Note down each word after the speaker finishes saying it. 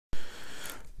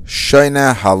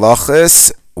Shaina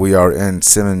halachis. We are in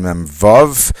Siman Mem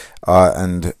Vav,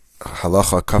 and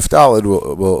halacha Kaf Daled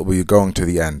will be going to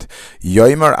the end.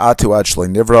 Yomer atu ad shlei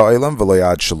nivra olam v'lo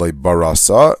ad shlei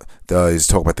barasa. He's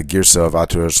talking about the girsa of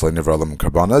atu ad shlei nivra olam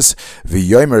karbanas.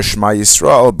 V'yomer Shema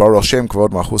Yisrael Baruch Shem Kavod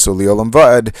Malchuso Liolam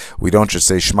Va'ed. We don't just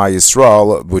say Shema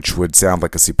Yisrael, which would sound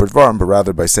like a sipur dvarim, but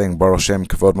rather by saying Baruch Shem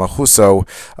Kavod Malchuso,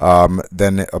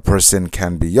 then a person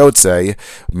can be yotzei,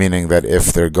 meaning that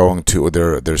if they're going to,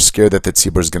 they're scared that the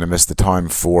tzibur is going to miss the time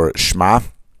for Shema,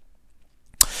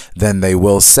 then they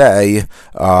will say,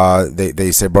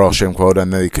 they say Baruch Shem Kvod,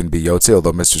 and they can be Yotzei,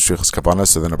 although Mr. Shrichas Kavanah,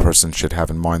 so then a person should have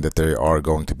in mind that they are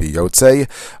going to be Yotzei.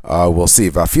 We'll see.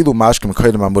 Vafilu Mashkim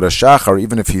Kodim Amud HaShachar,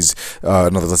 even if he's,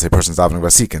 let's say a person's davening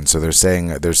Vasikin, so they're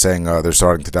starting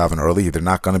to daven early, they're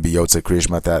not going to be Yotzei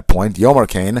Kriyishma at that point. Yomer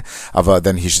Kain,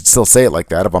 then he should still say it like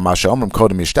that. Avamasha Omrim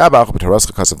Kodim Yishtabach, but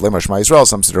Haraska Kasav Lemar Shema Yisrael,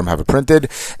 some Siddurim have it printed.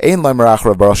 Ein Lemar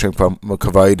Achra Baruch Shem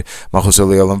Kavod Malchuso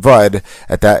Liolam Va'ed.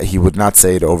 At that, he would not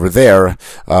say it over there.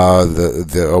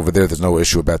 Over there, there's no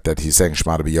issue about that. He's saying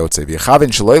Shema to be Yotzei. V'yachavin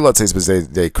shaloi lotzei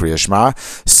b'zei Kriya Shema.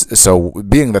 So,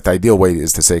 being that the ideal way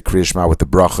is to say Kriya Shema with the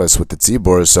brachas, with the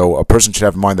tzibur, so a person should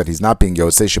have in mind that he's not being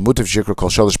Yotzei. Shemutav shikra kol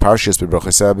shalish parshiyos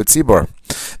b'brachas b'tzibur.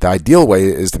 The ideal way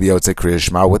is to be Yotzei Kriya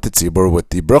Shema with the tzibur, with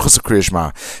the brachas of Kriya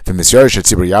Shema. V'misyarish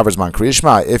tzibur yaver zman Kriya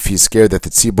Shema. If he's scared that the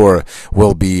tzibur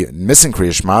will be missing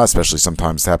Kriya Shema, especially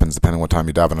sometimes it happens depending on what time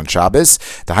you daven on Shabbos.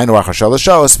 The hainu achar shalosh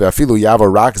shos ve'afilu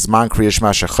yaver rak zman Kriya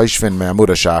Shema shechayshvin me'amud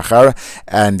HaShachar,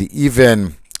 and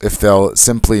even if they'll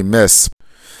simply miss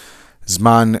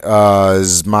zman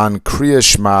Kriya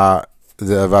Shema,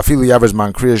 the Vafilu Yaver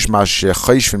Zman Kriya Shema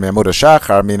shechayshvin me'amud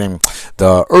HaShachar, meaning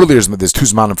the earlier, there's two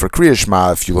zmanim for Kriya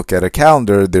Shema. If you look at a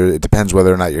calendar, it depends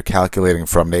whether or not you're calculating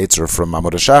from Nates or from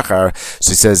Amud HaShachar.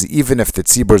 So he says, even if the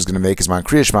tzibur is going to make his zman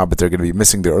Kriya Shema, but they're going to be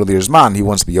missing the earlier zman, he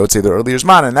wants to be yotzei the earlier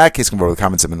zman. In that case,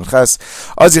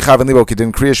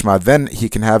 then he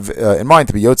can have in mind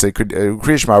to be yotzei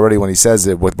Kriya Shema already when he says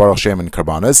it with Baruch Shem and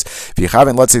Karbanas.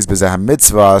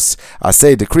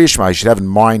 Kriya Shema, he should have in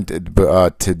mind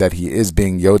that he is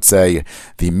being yotzei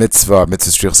the mitzvah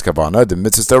shrichas kavana, the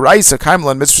mitzvah deraisa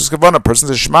kaimlan mitzvah kavana. Person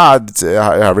says Shema,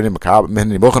 having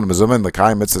the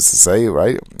kaim mitzvah to say,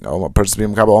 right? A person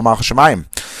being mekabel omach shemayim.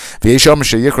 V'yeshom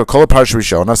sheyikra kol parsha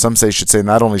rishona. Some say should say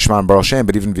not only Shema and Baruch Shem,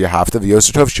 but even v'yahafta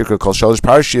v'yoser tov shikra kol shalish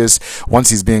parshiyos.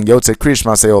 Once he's being yotzei Kriya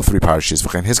Shema, say all three parshiyos.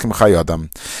 V'chein hiskim chayadam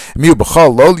miu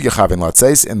b'chol lo yichavin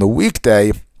latzeis. In the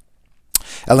weekday,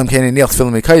 if in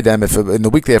the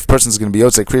weekday, if a person is going to be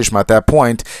Yotzei Kriya Shema at that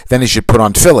point, then he should put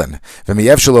on tefillin. And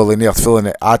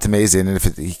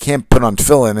if he can't put on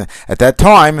tefillin at that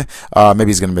time, maybe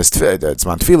he's going to miss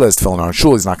Tzman Tefillah, his tefillin aren't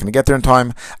shul, he's not going to get there in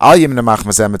time. Then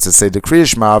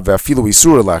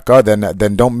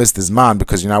don't miss the Zman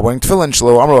because you're not wearing tefillin.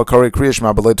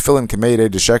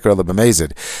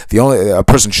 The only a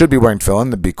person should be wearing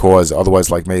tefillin because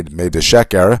otherwise, like made the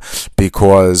sheker,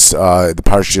 because the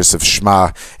parashas of Shema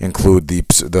include the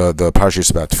parashas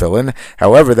about tefillin.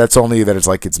 However, that's only that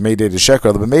it's made to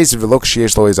sheker, but amazing v'lo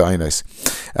sheyesh lo einos,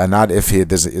 and not if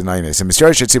there's an einos. And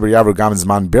Misyarish tzibur yaver gam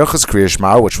zman birchas Kriya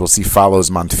Shema, which we'll see follows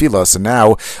zman tefillah. So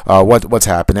now, what's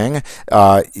happening?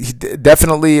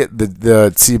 Definitely,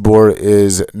 the tzibur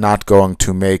is not going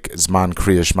to make zman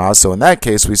Kriya Shema. So in that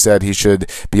case, we said he should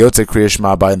be yotzei Kriya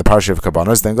Shema by in the parsha of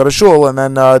Kabbanos, then go to shul, and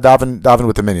then daven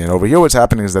with the minyan. Over here, what's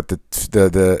happening is that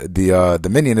the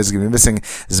minyan is going to be missing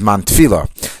Zman Tefillah.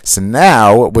 So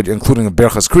now, including a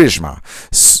Berachas Kriya Shema.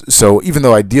 So even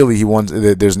though ideally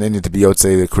there's an Indian to be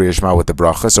Yotzei the Kriya Shema with the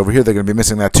Brachas, over here they're going to be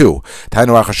missing that too.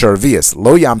 Tainu achashar vias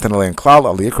lo yamten alein klal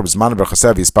al yikra b'zman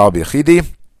berchasev yispal b'yachidi.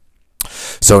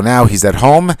 So now he's at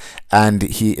home and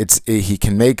he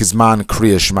can make Zman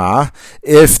Kriya Shema.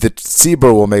 If the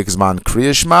tzibur will make Zman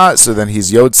Kriya Shema, so then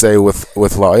he's Yotzei with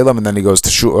La'ilam, and then he goes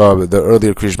to shul. The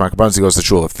earlier Kriya Shema Kabbanos, he goes to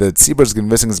shul. If the tzibur is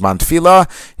missing Zman Tefillah,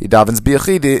 he davens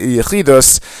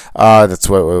b'yachidus. That's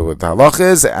what the halach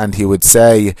is, and he would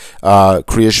say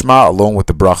Kriya Shema along with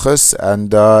the brachas,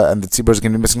 and the tzibur is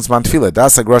going to be missing Zman Tefillah.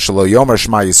 Das Agra shelo Yomer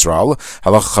Shema Yisrael.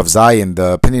 Halach Chav Zayin.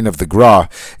 The opinion of the Gra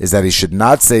is that he should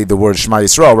not say the word Shema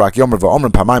Yisrael, Rak Yomer v'Omer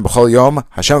Pamayim b'Chol Yom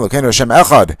Hashem Elokeinu Hashem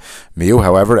Echad. Miu,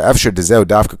 however, Efshir Dezeu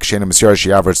Dafka K'Shena Misyar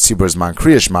Sheyaver Tzibur Zman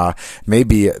Kriya Shema.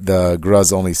 Maybe the Gra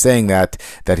is only saying that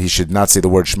he should not say the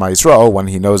word Shema Yisrael when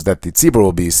he knows that the Tzibur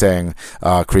will be saying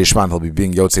Kriya Shema and he'll be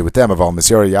being Yotzei with them. Aval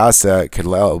Misyar Yasa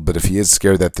Kedlel. But if he is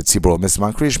scared that the Tzibur will miss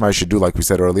Zman Kriya Shema, he should do like we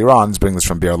said earlier on. Bring this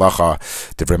from Biur Halacha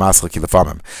Divrei Maschil Ki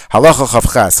Lefamim. Halacha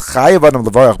Chavches Chayav Adam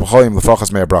Levarach B'Chol Yom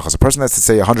Lefachas Mea Brachas. A person has to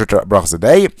say 100 brachas a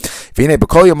day. V'inei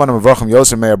B'Kol Yom Adam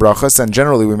and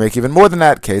generally we make even more than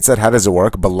that. Keitzad, how does it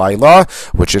work? Balayla,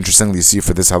 which interestingly you see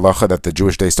for this halacha that the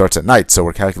Jewish day starts at night, so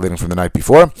we're calculating from the night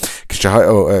before.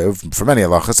 For many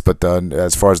halachas, but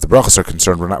as far as the brachas are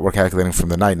concerned, we're calculating from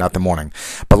the night, not the morning.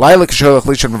 Balayla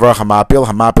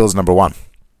hamapil is number 1.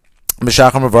 That's 2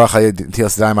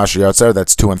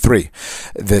 and 3.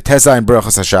 The Teza and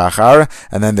Brichas HaShachar,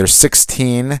 and then there's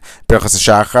 16 Brichas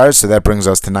HaShachar, so that brings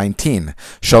us to 19.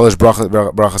 Shalosh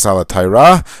Brichas Ala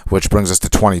Taira, which brings us to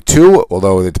 22,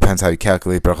 although it depends how you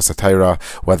calculate Brichas HaTaira,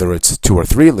 whether it's 2 or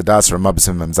 3. L'das or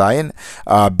Mabsim Memzayin.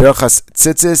 Brichas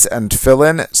Tzitzis and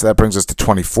Tefillin, so that brings us to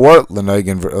 24.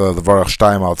 L'noigin L'varach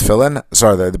Shtayim Al Tefillin.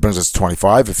 Sorry, that brings us to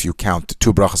 25 if you count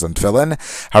 2 Brachas on Tefillin.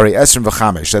 Hari Esrim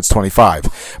V'chamesh, that's 25.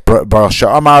 Baruch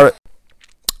Sha'amar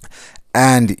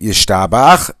and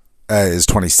Yishtabach is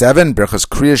 27. Birchas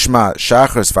Kriyashma,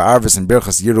 Shachris, Va'arvis, and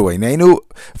Birchas Yiru Einenu,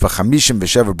 V'chamishim,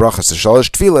 V'shever, Brachas, Shalosh,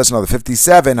 Tfilas, another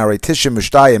 57. Aretishim,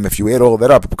 Mishtayim, if you add all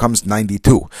that up, it becomes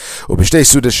 92. Ubishtei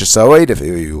Suda Shesoed,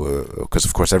 because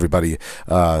of course everybody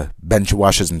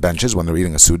washes and benches when they're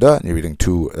eating a Suda, and you're eating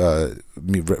 2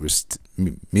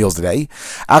 meals a day.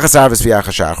 Achas Arvis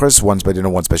v'achas Shachris, once by dinner,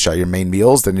 once by Shah, your main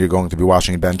meals, then you're going to be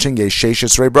washing and benching. Yesh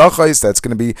Sheshes Rei Brachos, that's going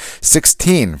to be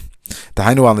 16.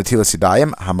 Dahainu al netilas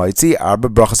yadayim hamaitzi arba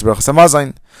brachas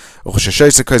hamazon. If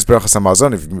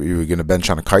you're going to bench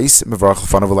on a kais, you're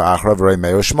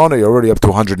already up to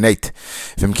 108.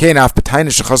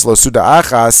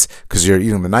 Because you're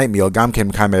eating the night meal,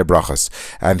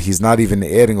 and he's not even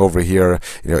adding over here.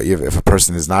 If a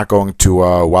person is not going to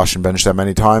wash and bench that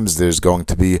many times, there's going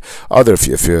to be other,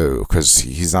 because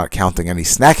he's not counting any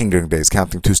snacking during the day, he's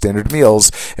counting 2 standard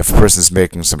meals. If a person is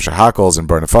making some shahakals and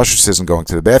burning fashis and going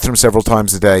to the bathroom several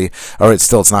times a day, alright,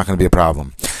 still it's not going to be a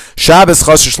problem. Shabbos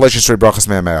on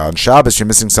Shabbos, you're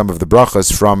missing some of the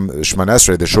brachas from Shemon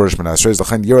Esrei, the short Shemon Esrei.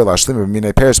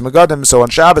 So on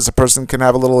Shabbos, a person can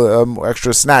have a little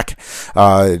extra snack,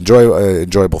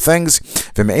 enjoyable things.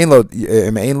 Generally,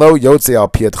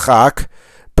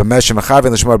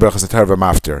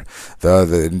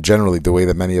 the way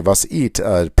that many of us eat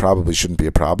probably shouldn't be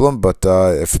a problem, but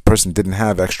if a person didn't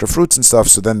have extra fruits and stuff,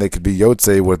 so then they could be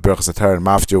yotzei with berachas atar and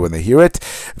maftir when they hear it.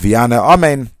 Viana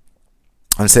amen.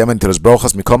 And say amen to those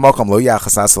brachas.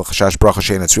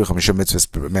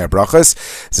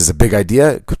 This is a big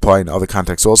idea. It could apply in other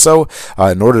contexts also.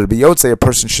 In order to be yotzei, a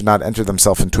person should not enter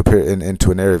themselves into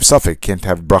an area of suffix. Can't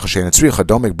have bracha she'ein tzricha.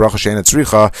 Don't make bracha she'ein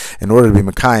tzricha in order to be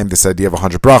mekayim this idea of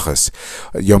 100 brachas.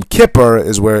 Yom Kippur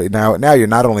is where now you're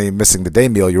not only missing the day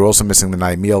meal, you're also missing the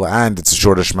night meal, and it's a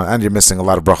shorter shema, and you're missing a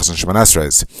lot of brachas and Shemon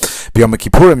Esreis. B'Yom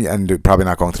Kippurim, and you're probably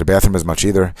not going to the bathroom as much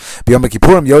either. B'Yom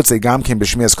Kippurim yotzei gam kim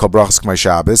b'shmias kol brachas k'may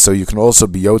Shabbos, so you can also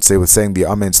be yotzei with saying the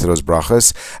amens to those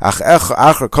brachas.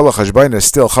 Achar kol hachashbayin is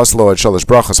still chaslo at shalosh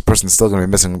brachas. A person's still going to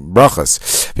be missing brachas.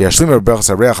 V'yashlimer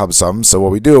brachas hareach habsam. So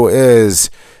what we do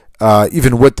is,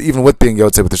 even with being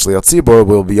yotzei with the shliach tzibur,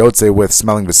 we'll be yotzei with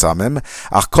smelling besamim.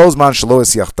 Ach kol zman shelo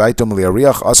esiach daitum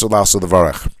liariach asur laso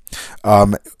levarech.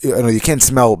 You can't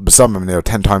smell besamim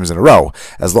 10 times in a row,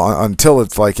 until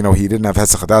it's like he didn't have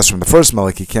hesach hadas from the first smell.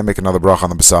 Like he can't make another bracha on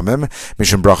the besamim.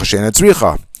 Mishum bracha she'ein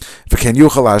tzricha. V'ken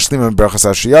yuchal hashlimim brachas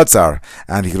asher yatzar,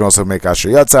 and he can also make asher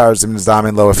yatzar zim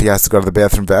nizamin lo if he has to go to the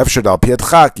bathroom. Ve'efshad al piet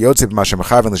chak yotzei b'mashem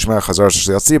mechaven l'shmei chazar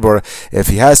shliach tzibur, if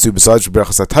he has to, besides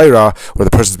brachas hatayra, where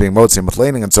the person's being motzi and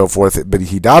mitlaning and so forth, but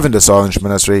he davened us all in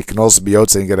Shemon Esrei, he can also be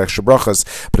yotzei and get extra brachas.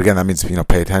 But again, that means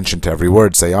pay attention to every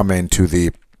word, say amen to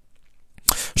the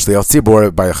Shliach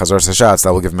Tzibur by Chazar Sashatz,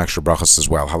 that will give him extra brachas as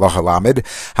well. Halacha Lamed.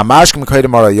 Hamashkim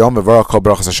Kodim Arayom Mevarach Kol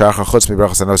Brachas HaShachar Chutz Mi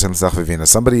Brachas Hanos and L'Sach Vivina.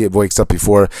 Somebody wakes up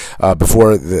before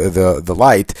the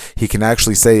light, he can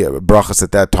actually say brachas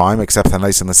at that time, except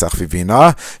Hanos and L'Sach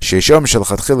Vivina. Sheishom Shel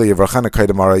Chatchila Yivrachana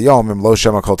Kodim Arayom Im Lo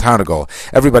Shema Kol Tarnagol.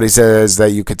 Everybody says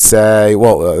that you could say, we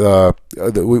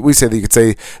say that you could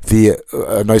say the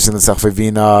Hanos and L'Sach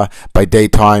Vivina by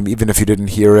daytime, even if you didn't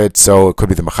hear it. So it could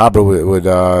be the Mechaber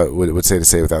would say to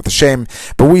say without the shame,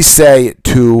 but we say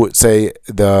to say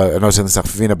the Anos and the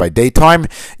Sachvina by daytime,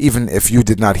 even if you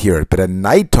did not hear it. But at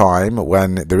nighttime,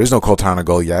 when there is no Kol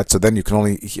Tarnagol yet, so then you can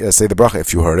only say the bracha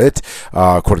if you heard it,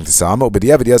 according to some. So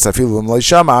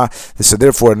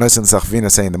therefore, Anos and the Sachvina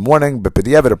say in the morning, but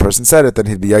if a person said it, then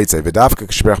he'd be Yaitze. There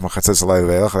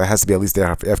has to be at least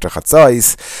after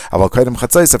Chatzais.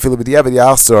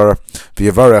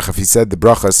 If he said the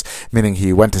brachas, meaning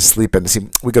he went to sleep, and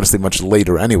we go to sleep much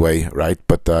later anyway, right?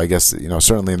 But I guess,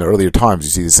 certainly in the earlier times,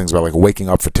 you see these things about like waking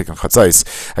up for Tikkun Chatzais.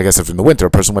 I guess if in the winter,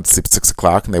 a person went to sleep at 6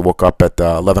 o'clock and they woke up at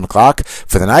 11 o'clock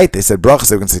for the night, they said brachas,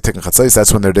 they were going to say Tikkun Chatzais,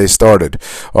 that's when their day started.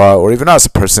 Or even us, a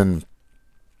person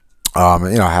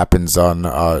Happens on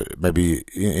maybe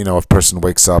if a person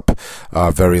wakes up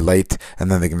very late and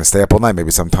then they're going to stay up all night.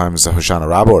 Maybe sometimes Hoshana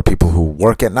Rabbah, or people who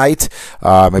work at night.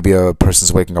 Maybe a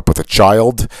person's waking up with a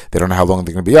child. They don't know how long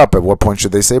they're going to be up. At what point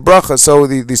should they say bracha? So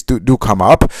these do come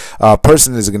up. A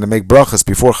person is going to make brachas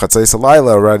before Chatzais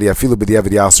Halayla already. Afilu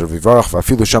b'diavad yaser v'varach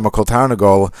afilu shama kol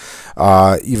tarnagol.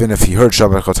 Even if he heard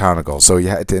shama kol tarnagol. So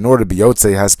in order to be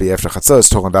yotze, it has to be after Chatzos.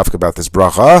 Talking about this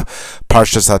bracha.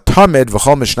 Parshas HaTamid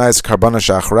v'chol mishnayos karbanos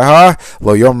shachreha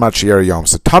lo yom matchier yom.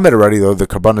 So tamid already, though the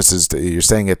karbanos is, you're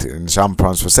saying it in Sham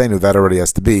Prams for saying that already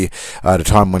has to be the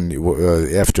time when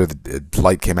after the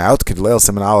light came out. Kedleil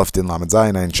Siman Aleph Din Lamed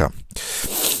Zayin Ein Sham.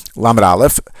 Lamed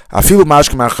Aleph. Afilu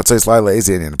mashkem chatzais laila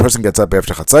ezianian. The person gets up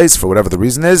after chatzais for whatever the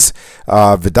reason is.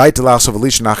 V'dai telach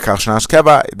sovalisha nach kach shnash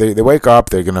keva. They wake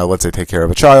up. They're gonna, let's say, take care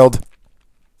of a child.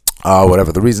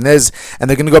 Whatever the reason is, and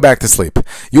they're going to go back to sleep. They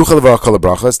could say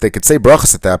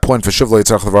brachas at that point for shuvlo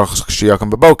yitzarach levarachas k'shiyakam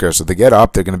b'boker. So they get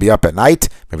up, they're going to be up at night.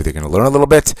 Maybe they're going to learn a little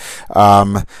bit,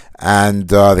 and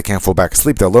they can't fall back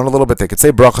asleep. They'll learn a little bit. They could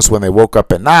say brachas when they woke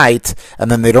up at night,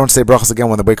 and then they don't say brachas again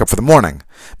when they wake up for the morning.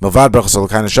 Milvad brachas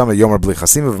alukai neshama yomer bli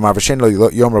chasim v'marvashen lo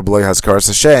yomer bli haskaras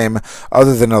Hashem.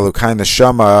 Other than alukai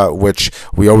neshama, which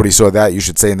we already saw that you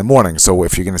should say in the morning. So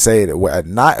if you're going to say it at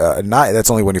night, that's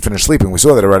only when you finish sleeping. We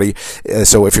saw that already.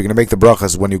 So if you're going to make the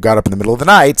brachas when you got up in the middle of the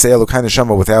night, say Elokai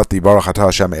Neshama without the Baruch Atah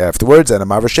Hashem afterwards, and a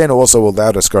Mavrashena also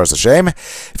without Askaras Hashem.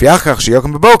 If Yachach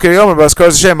Shiyokim B'Boker Yomer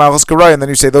B'Askaras Hashem Machos Karai, and then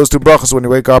you say those two brachas when you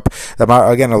wake up.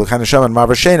 Again, Elokai Neshama and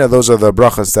Mavrashena, those are the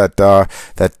brachas that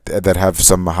have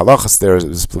some halachas there.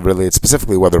 It's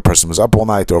specifically whether a person was up all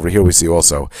night. Over here we see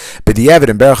also. But the Yevid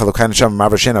and Berach Elokai Neshama and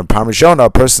Mavrashena Parmishona, a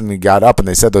person got up and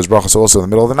they said those brachas also in the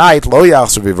middle of the night. Lo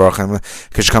Yachsu V'Varchim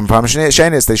Kishkam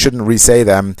Parmishenis, they shouldn't re-say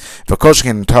them.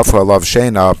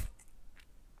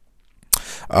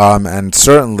 And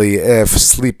certainly if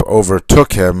sleep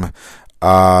overtook him,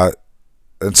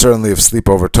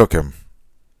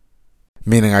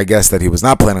 meaning I guess that he was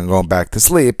not planning on going back to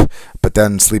sleep, but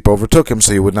then sleep overtook him,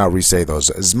 so he would not re-say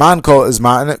those. Zman kol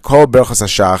Brichas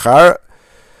HaShachar.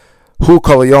 Who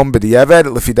kol yom b'diavad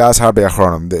lefidas harbe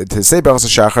achronim. To say brachas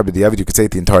HaShachar b'diavad, you could say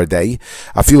it the entire day.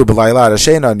 Afilu b'layla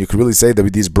adashena, and you could really say that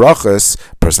with these brachas,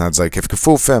 person has like kif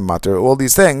kefufim, matter, all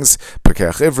these things,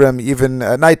 pekech ivrim, even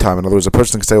at nighttime. In other words, a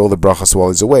person can say all the brachas while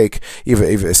he's awake, even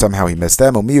if somehow he missed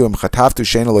them. If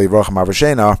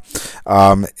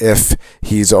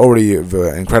he's already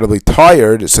incredibly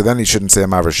tired, so then he shouldn't say a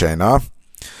mavrashena.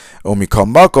 The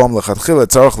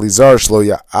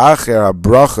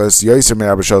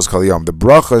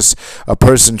brachas a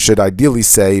person should ideally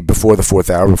say before the fourth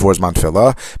hour, before his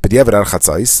mantfila. But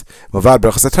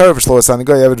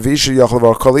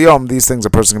these things a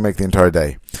person can make the entire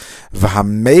day. A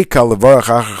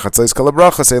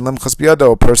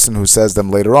person who says them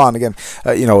later on, again,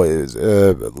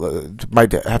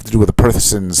 might have to do with a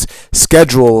person's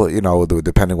schedule,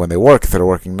 depending when they work. If they're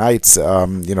working nights,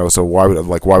 so why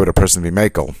would a person be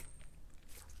makel?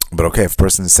 But okay, if a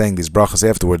person is saying these brachas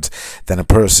afterwards, then a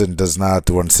person does not,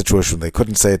 or in a situation where they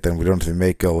couldn't say it, then we don't have to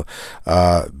be makel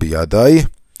biyadai.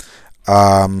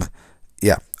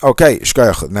 Yeah. Okay,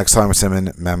 shkayach. Next time we're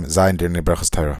Siman Mem Zayin Dirnei Brachas Torah.